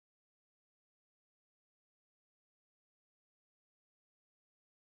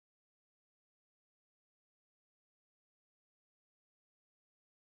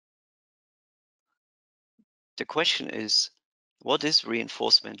the question is, what is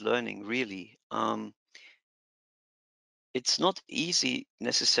reinforcement learning really? It's not easy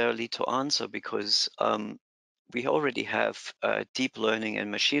necessarily to answer because we already have deep learning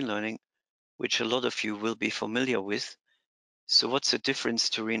and machine learning, which a lot of you will be familiar with. So what's the difference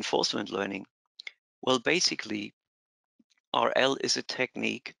to reinforcement learning? Well, basically, RL is a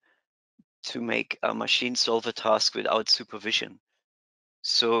technique to make a machine solve a task without supervision.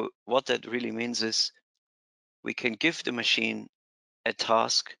 So what that really means is we can give the machine a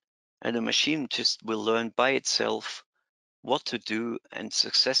task and the machine just will learn by itself what to do and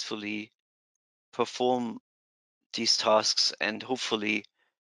successfully perform these tasks and hopefully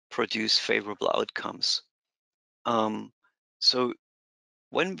produce favorable outcomes. So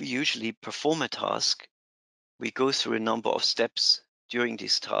when we usually perform a task, we go through a number of steps during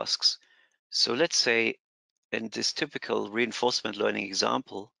these tasks. So let's say in this typical reinforcement learning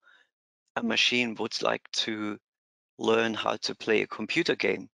example, a machine would like to learn how to play a computer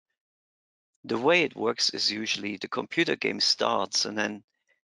game. The way it works is usually the computer game starts and then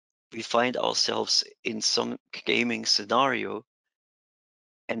we find ourselves in some gaming scenario.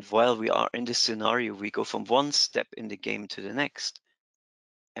 And while we are in this scenario, we go from one step in the game to the next.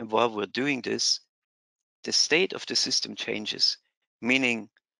 And while we're doing this, the state of the system changes, meaning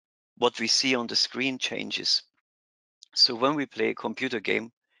what we see on the screen changes. So when we play a computer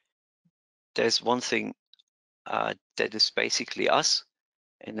game, there's one thing that is basically us.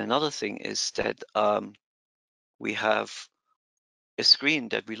 And another thing is that we have a screen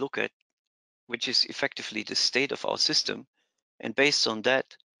that we look at, which is effectively the state of our system. And based on that,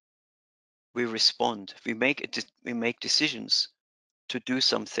 we respond. We make decisions to do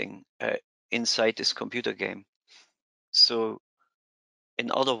something inside this computer game. So,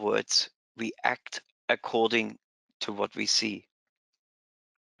 in other words, we act according to what we see.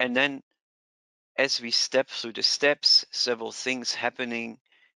 And then, as we step through the steps, several things happening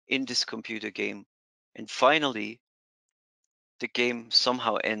in this computer game, and finally, the game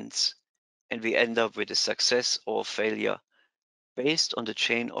somehow ends, and we end up with a success or failure based on the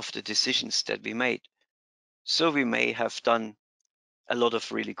chain of the decisions that we made. So we may have done a lot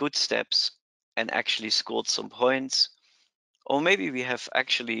of really good steps and actually scored some points, or maybe we have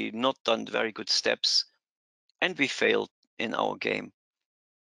actually not done very good steps and we failed in our game.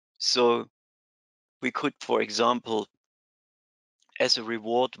 So we could, for example, as a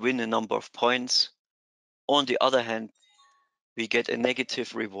reward, win a number of points. On the other hand, we get a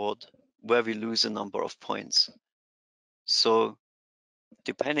negative reward where we lose a number of points. So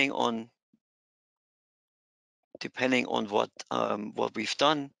depending on what we've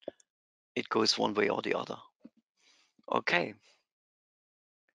done, it goes one way or the other. Okay,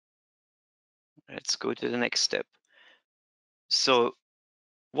 let's go to the next step. So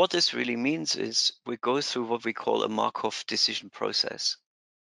what this really means is we go through what we call a Markov decision process.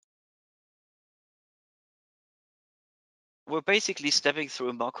 We're basically stepping through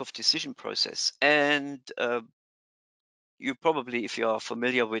a Markov decision process, and you probably, if you are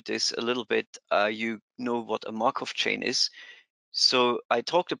familiar with this a little bit, you know what a Markov chain is. So I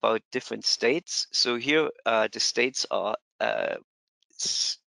talked about different states. So here the states are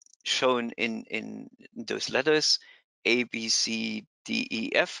shown in those letters A, B, C, D, E,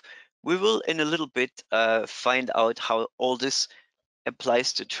 F. We will in a little bit find out how all this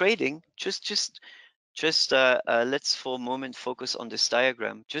applies to trading. Just let's for a moment focus on this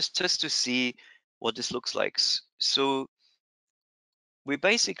diagram, just to see what this looks like. So we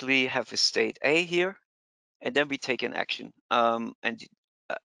basically have a state A here, and then we take an action, and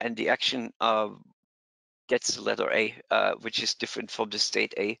the action gets the letter A, which is different from the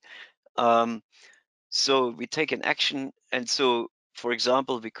state A. So we take an action, and so, for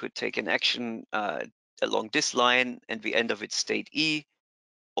example, we could take an action along this line, and we end up with state E,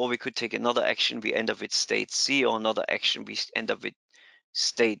 or we could take another action, we end up with state C, or another action, we end up with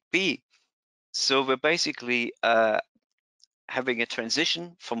state B. So we're basically having a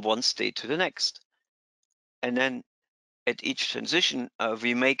transition from one state to the next. And then at each transition,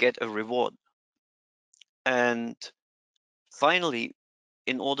 we may get a reward. And finally,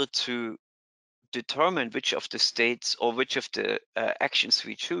 in order to determine which of the states or which of the actions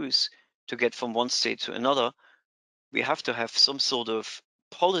we choose to get from one state to another, we have to have some sort of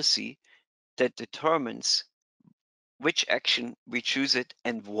policy that determines which action we choose it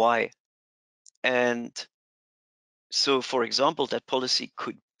and why. And so, for example, that policy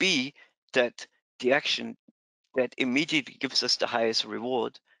could be that the action that immediately gives us the highest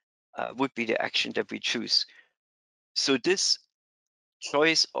reward would be the action that we choose. So this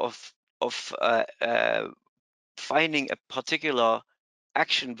choice of finding a particular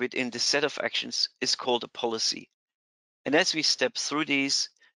action within the set of actions is called a policy. And as we step through these,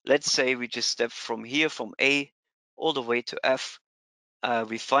 let's say we just step from here, from A all the way to F,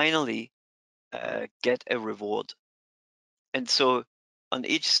 we finally get a reward. And so on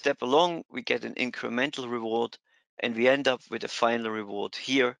each step along, we get an incremental reward, and we end up with a final reward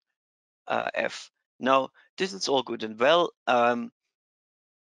here, F. Now, this is all good and well.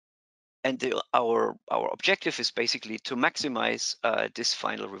 And our objective is basically to maximize this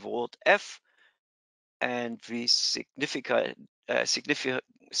final reward, F, and we signify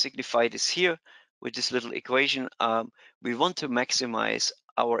this here with this little equation. We want to maximize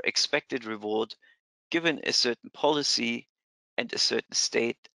our expected reward given a certain policy and a certain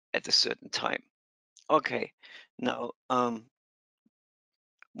state at a certain time. Okay, now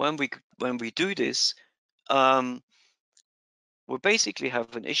when we do this, we basically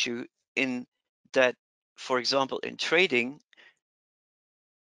have an issue in that, for example, in trading,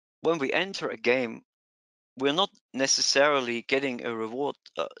 when we enter a game, we're not necessarily getting a reward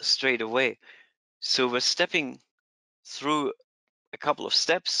straight away. So we're stepping through a couple of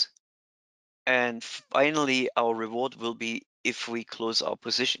steps, and finally our reward will be if we close our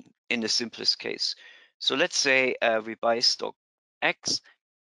position in the simplest case. So let's say we buy stock X,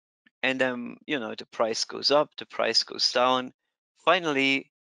 and then the price goes up, the price goes down.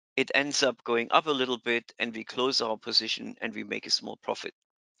 Finally, it ends up going up a little bit, and we close our position and we make a small profit.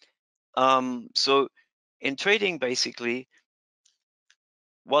 So in trading, basically,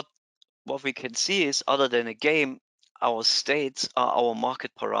 what we can see is, other than a game, our states are our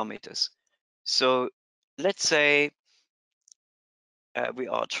market parameters. So let's say we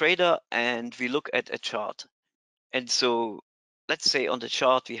are a trader and we look at a chart. And so let's say on the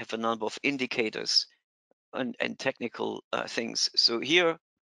chart we have a number of indicators and technical things. So here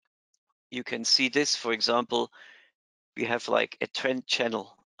you can see this, for example, we have like a trend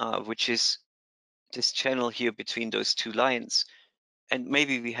channel, which is this channel here between those two lines. And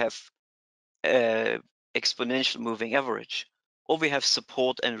maybe we have exponential moving average, or we have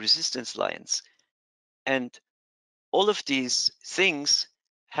support and resistance lines. And all of these things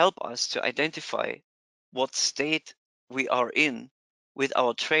help us to identify what state we are in with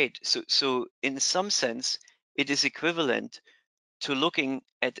our trade. So in some sense, it is equivalent to looking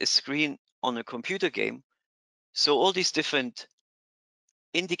at a screen on a computer game. So all these different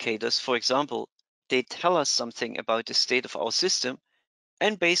indicators, for example, they tell us something about the state of our system,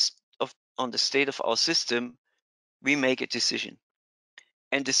 and on the state of our system, we make a decision.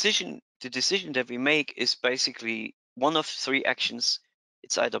 And the decision that we make is basically one of three actions.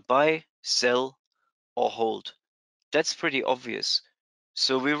 It's either buy, sell, or hold. That's pretty obvious.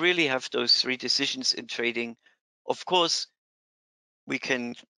 So we really have those three decisions in trading. Of course, we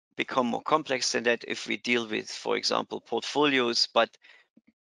can become more complex than that if we deal with, for example, portfolios, but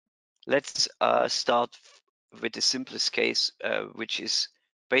let's start with the simplest case, which is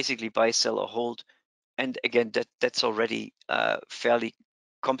basically buy, sell, or hold. And again, that's already fairly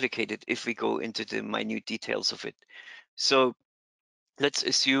complicated if we go into the minute details of it. So let's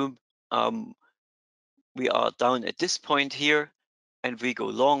assume we are down at this point here and we go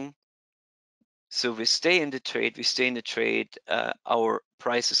long. So we stay in the trade, our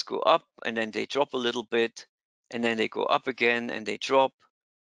prices go up and then they drop a little bit, and then they go up again and they drop,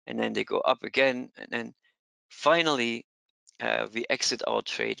 and then they go up again, and then finally we exit our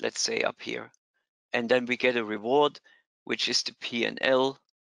trade, let's say up here, and then we get a reward, which is the P&L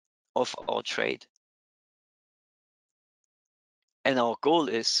of our trade. And our goal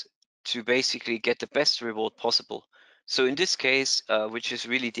is to basically get the best reward possible. So in this case, which is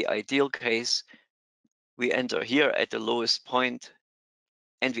really the ideal case, we enter here at the lowest point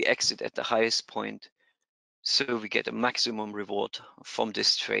and we exit at the highest point. So we get a maximum reward from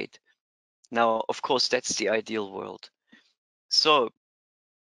this trade. Now, of course, that's the ideal world. So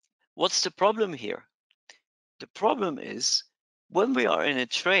what's the problem here? The problem is when we are in a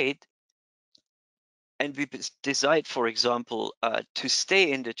trade and we decide, for example, to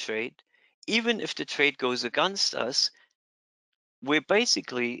stay in the trade, even if the trade goes against us, we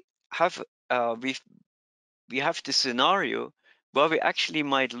basically have we have the scenario where we actually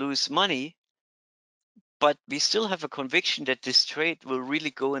might lose money, but we still have a conviction that this trade will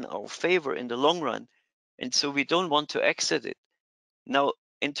really go in our favor in the long run, and so we don't want to exit it. Now,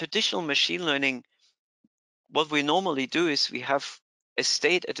 in traditional machine learning, what we normally do is we have a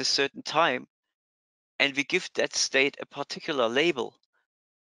state at a certain time, and we give that state a particular label,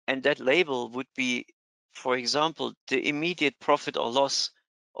 and that label would be, for example, the immediate profit or loss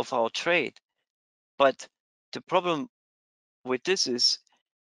of our trade. But the problem with this is,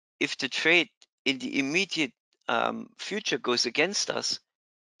 if the trade in the immediate future goes against us,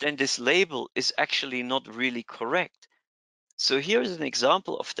 then this label is actually not really correct. So here's an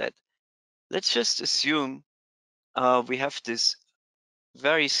example of that. Let's just assume we have this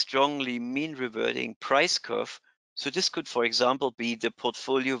very strongly mean reverting price curve. So this could, for example, be the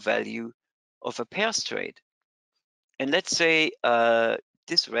portfolio value of a pairs trade. And let's say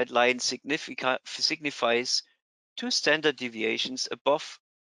this red line signifies 2 standard deviations above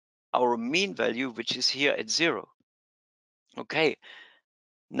our mean value, which is here at 0. Okay,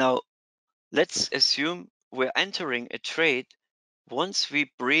 now let's assume we're entering a trade once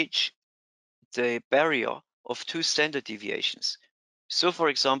we breach the barrier of 2 standard deviations. So for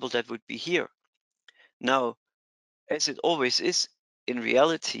example, that would be here. Now, as it always is in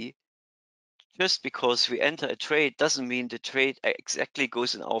reality, just because we enter a trade doesn't mean the trade exactly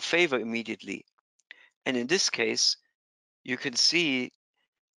goes in our favor immediately. And in this case, you can see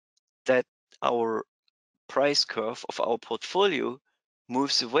that our price curve of our portfolio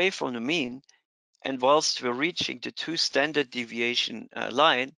moves away from the mean. And whilst we're reaching the 2 standard deviation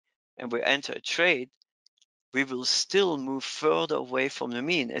line and we enter a trade, we will still move further away from the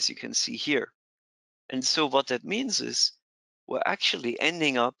mean, as you can see here. And so what that means is we're actually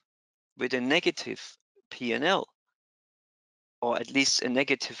ending up with a negative P&L, or at least a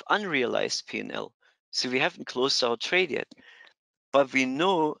negative unrealized P&L. So we haven't closed our trade yet, but we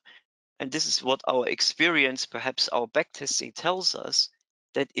know, and this is what our experience, perhaps our backtesting tells us,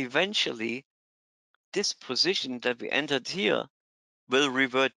 that eventually this position that we entered here will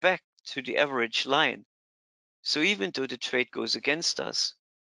revert back to the average line. So even though the trade goes against us,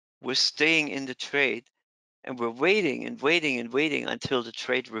 we're staying in the trade and we're waiting and waiting and waiting until the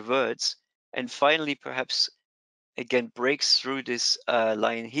trade reverts and finally perhaps again breaks through this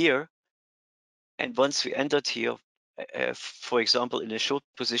line here. And once we entered here, for example, in a short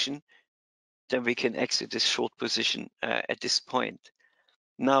position, then we can exit this short position at this point.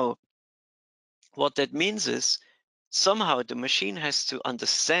 Now, what that means is somehow the machine has to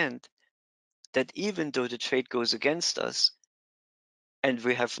understand that even though the trade goes against us and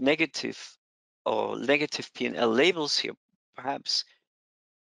we have negative or negative P&L labels here, perhaps,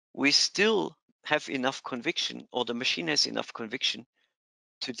 we still have enough conviction, or the machine has enough conviction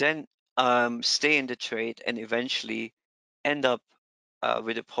to then stay in the trade and eventually end up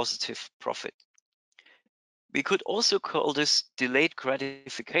with a positive profit. We could also call this delayed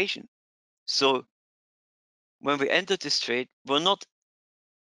gratification. So when we enter this trade, we're not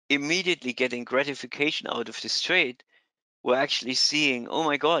immediately getting gratification out of this trade. We're actually seeing, oh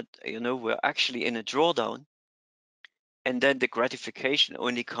my God, we're actually in a drawdown. And then the gratification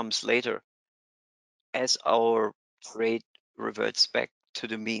only comes later as our trade reverts back to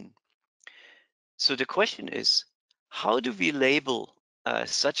the mean. So the question is, how do we label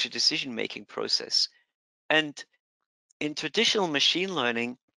such a decision-making process? And in traditional machine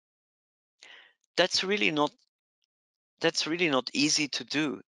learning, that's really not easy to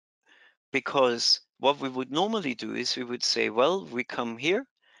do, because what we would normally do is we would say, well, we come here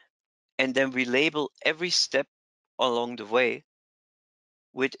and then we label every step along the way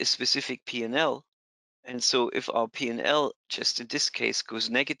with a specific P&L. And so if our P&L, just in this case, goes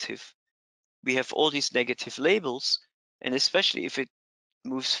negative, we have all these negative labels. And especially if it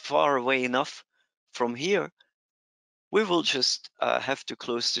moves far away enough from here, we will just have to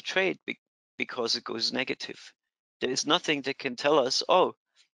close the trade because it goes negative. There is nothing that can tell us, oh,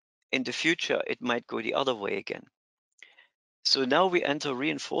 in the future, it might go the other way again. So now we enter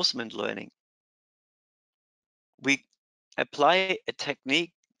reinforcement learning. We apply a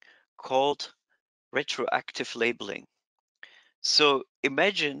technique called retroactive labeling. So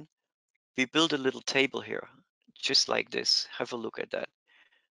imagine we build a little table here, just like this. Have a look at that.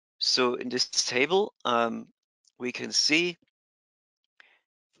 So in this table, we can see,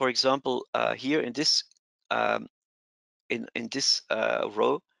 for example, here in this um, in this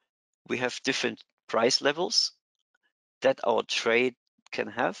row, we have different price levels that our trade can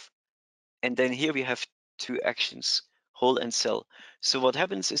have. And then here we have 2 actions, hold and sell. So what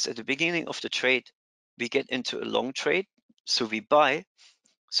happens is at the beginning of the trade, we get into a long trade. So we buy.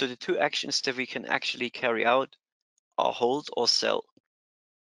 So the 2 actions that we can actually carry out are hold or sell.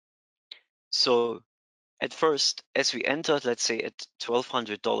 So at first, as we enter, let's say at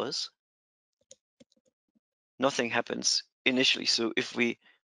 $1,200, nothing happens initially. So if we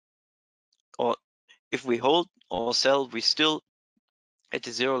hold or sell, we still at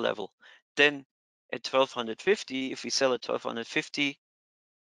the 0 level. Then at 1,250, if we sell at 1,250,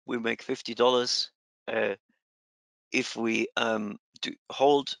 we make $50. If we do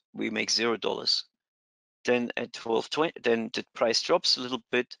hold, we make $0. Then at 1220, then the price drops a little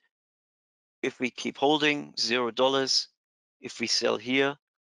bit. If we keep holding, $0. If we sell here,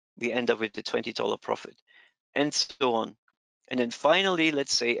 we end up with a $20 profit, and so on. And then finally,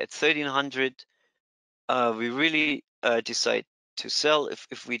 let's say at 1300, we really decide to sell.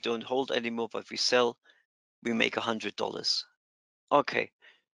 If we don't hold anymore, but we sell, we make $100. Okay,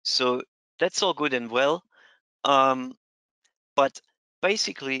 so that's all good and well. But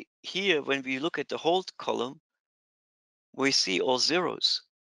basically here, when we look at the hold column, we see all zeros.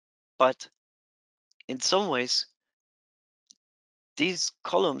 But in some ways, these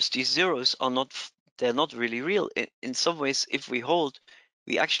columns, these zeros are not, they're not really real. In some ways, if we hold,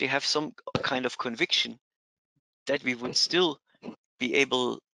 we actually have some kind of conviction that we would still be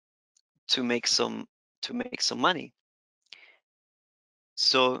able to make some money.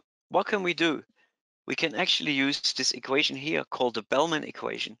 So what can we do? We can actually use this equation here called the Bellman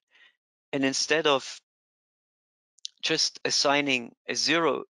equation. And instead of just assigning a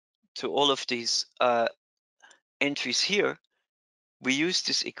 0 to all of these entries here, we use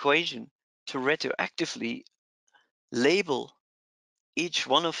this equation to retroactively label each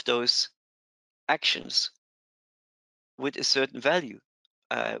one of those actions with a certain value,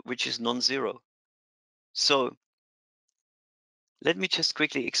 which is non-zero. So let me just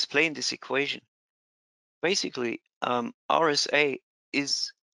quickly explain this equation. Basically, RSA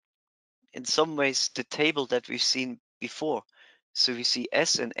is in some ways the table that we've seen before. So we see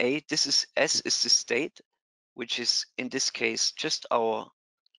S and A. This is S is the state, which is in this case just our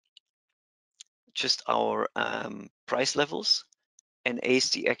price levels, and A is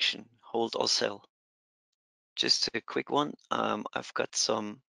the action, hold or sell. Just a quick one. I've got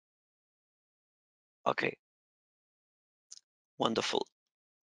some. Okay, wonderful.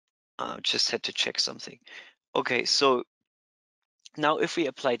 Just had to check something. Okay, so now if we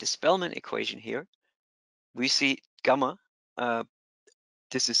apply the Bellman equation here, we see gamma.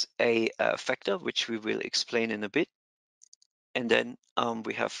 This is a factor which we will explain in a bit, and then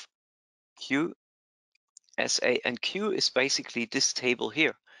we have Q, SA, and Q is basically this table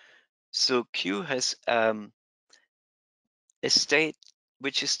here. So Q has a state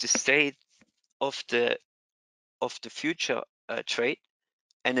which is the state of the future trade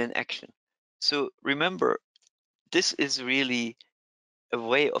and an action. So remember, this is really a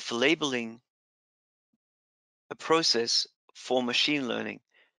way of labeling a process for machine learning.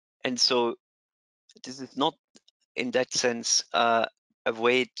 And so this is not in that sense a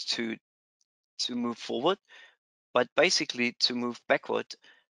way to move forward, but basically to move backward,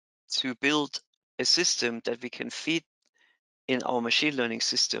 to build a system that we can feed in our machine learning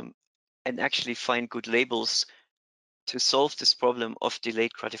system and actually find good labels to solve this problem of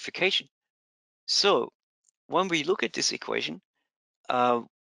delayed gratification. So when we look at this equation,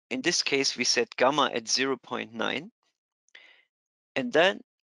 in this case, we set gamma at 0.9, and then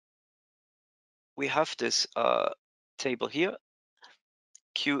we have this table here,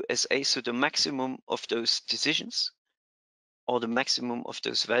 QSA, so the maximum of those decisions or the maximum of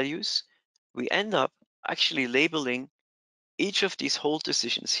those values. We end up actually labeling each of these hold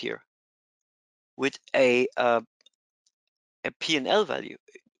decisions here with a P&L value.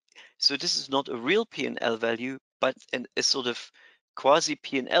 So this is not a real P&L value, but a sort of quasi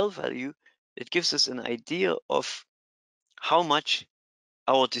P&L value that gives us an idea of how much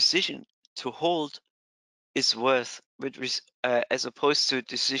our decision to hold is worth as opposed to a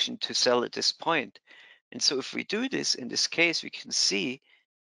decision to sell at this point. And so if we do this in this case, we can see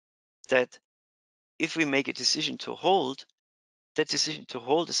that if we make a decision to hold, that decision to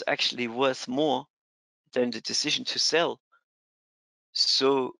hold is actually worth more than the decision to sell.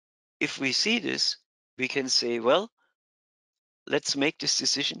 So if we see this, we can say, well, let's make this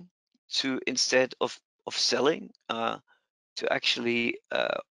decision to, instead of selling, to actually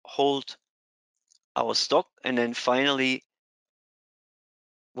hold our stock. And then finally,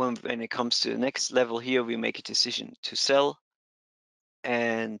 when it comes to the next level here, we make a decision to sell,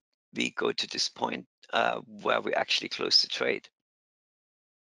 and we go to this point where we actually close the trade.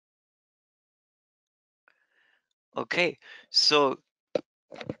 Okay, so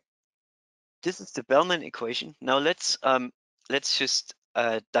this is the Bellman equation. Now let's just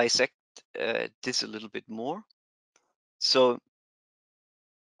dissect this a little bit more. So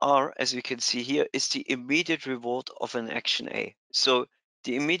R, as you can see here, is the immediate reward of an action A. So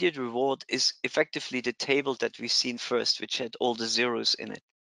the immediate reward is effectively the table that we've seen first, which had all the zeros in it.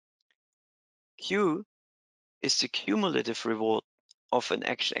 Q is the cumulative reward of an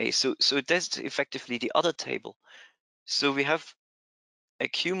action A. So that's effectively the other table. So we have a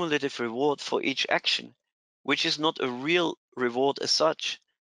cumulative reward for each action, which is not a real reward as such,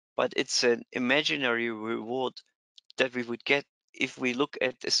 but it's an imaginary reward that we would get if we look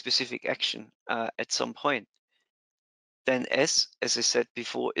at a specific action at some point, then S, as I said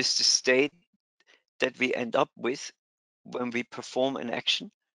before, is the state that we end up with when we perform an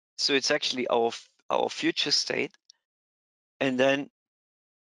action. So it's actually our future state. And then,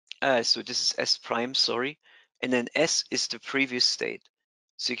 so this is S prime, sorry. And then S is the previous state.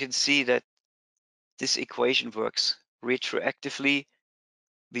 So you can see that this equation works retroactively.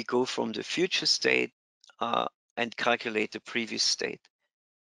 We go from the future state and calculate the previous state.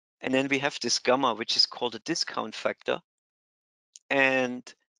 And then we have this gamma, which is called a discount factor. And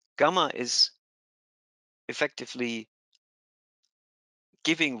gamma is effectively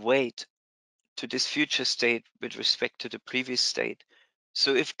giving weight to this future state with respect to the previous state.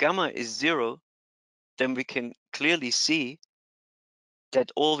 So if gamma is 0, then we can clearly see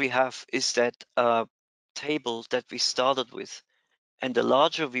that all we have is that table that we started with. And the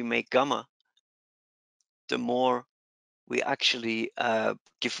larger we make gamma, the more we actually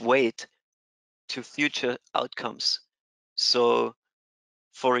give weight to future outcomes. So,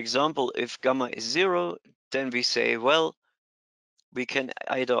 for example, if gamma is 0, then we say, well, we can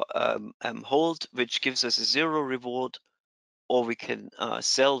either hold, which gives us a 0 reward, or we can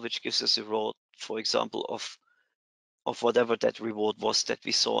sell, which gives us a reward, for example, of whatever that reward was that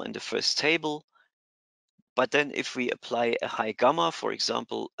we saw in the first table. But then if we apply a high gamma, for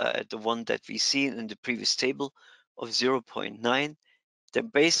example, the one that we see in the previous table of 0.9, then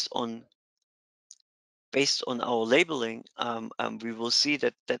based on our labeling, we will see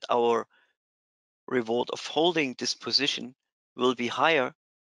that our reward of holding this position will be higher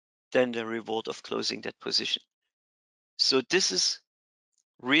than the reward of closing that position. So this is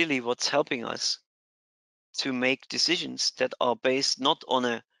really what's helping us to make decisions that are based not on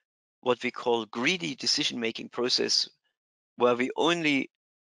a what we call greedy decision-making process, where we only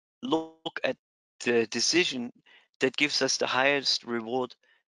look at the decision that gives us the highest reward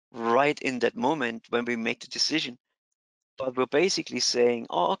right in that moment when we make the decision. But we're basically saying,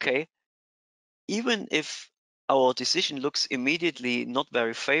 oh, okay, even if our decision looks immediately not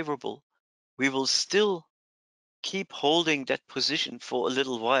very favorable, we will still keep holding that position for a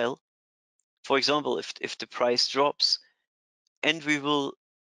little while. For example, if the price drops, and we will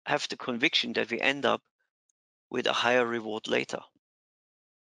have the conviction that we end up with a higher reward later.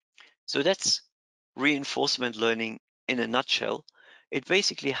 So that's reinforcement learning in a nutshell. It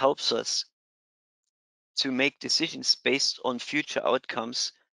basically helps us to make decisions based on future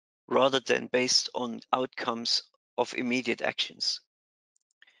outcomes rather than based on outcomes of immediate actions.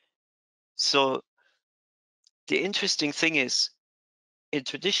 So the interesting thing is, in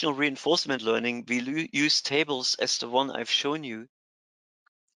traditional reinforcement learning, we use tables as the one I've shown you,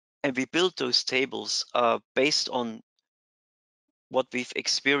 and we build those tables based on what we've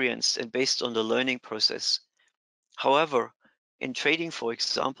experienced and based on the learning process. However, in trading, for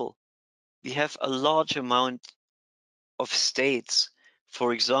example, we have a large amount of states.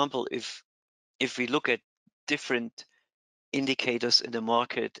 For example, if we look at different indicators in the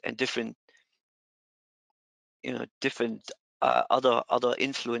market and different other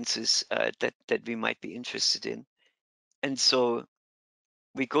influences that we might be interested in, and so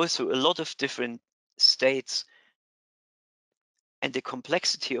we go through a lot of different states, and the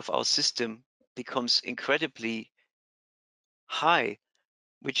complexity of our system becomes incredibly high,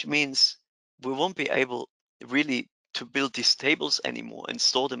 which means we won't be able really to build these tables anymore and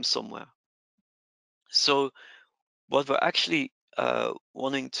store them somewhere. So what we're actually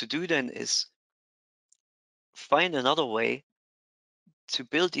wanting to do then is find another way to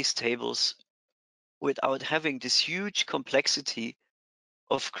build these tables without having this huge complexity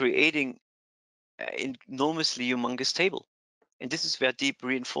of creating an enormously humongous table. And this is where deep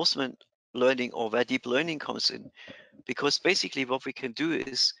reinforcement learning, or where deep learning comes in, because basically what we can do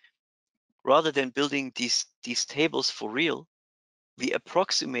is, rather than building these tables for real, we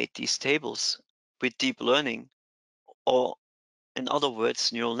approximate these tables with deep learning, or in other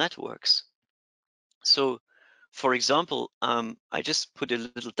words, neural networks. So for example, I just put a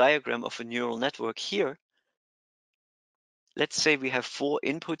little diagram of a neural network here. Let's say we have 4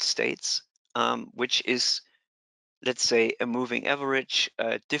 input states, which is, let's say, a moving average,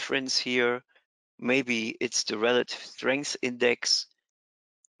 difference here. Maybe it's the relative strength index.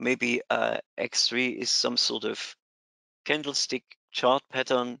 Maybe X3 is some sort of candlestick chart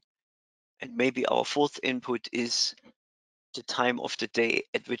pattern. And maybe our 4th input is the time of the day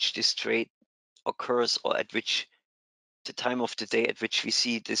at which this trade occurs, or at which the time of the day at which we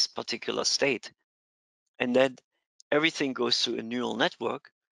see this particular state. And then everything goes through a neural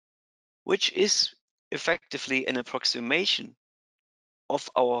network, which is effectively an approximation of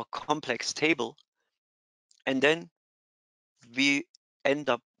our complex table. And then we end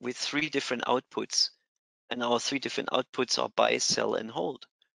up with 3 different outputs, and our 3 different outputs are buy, sell, and hold.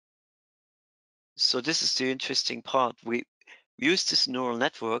 So this is the interesting part. We use this neural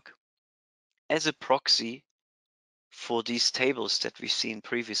network as a proxy for these tables that we've seen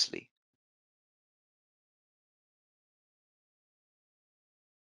previously.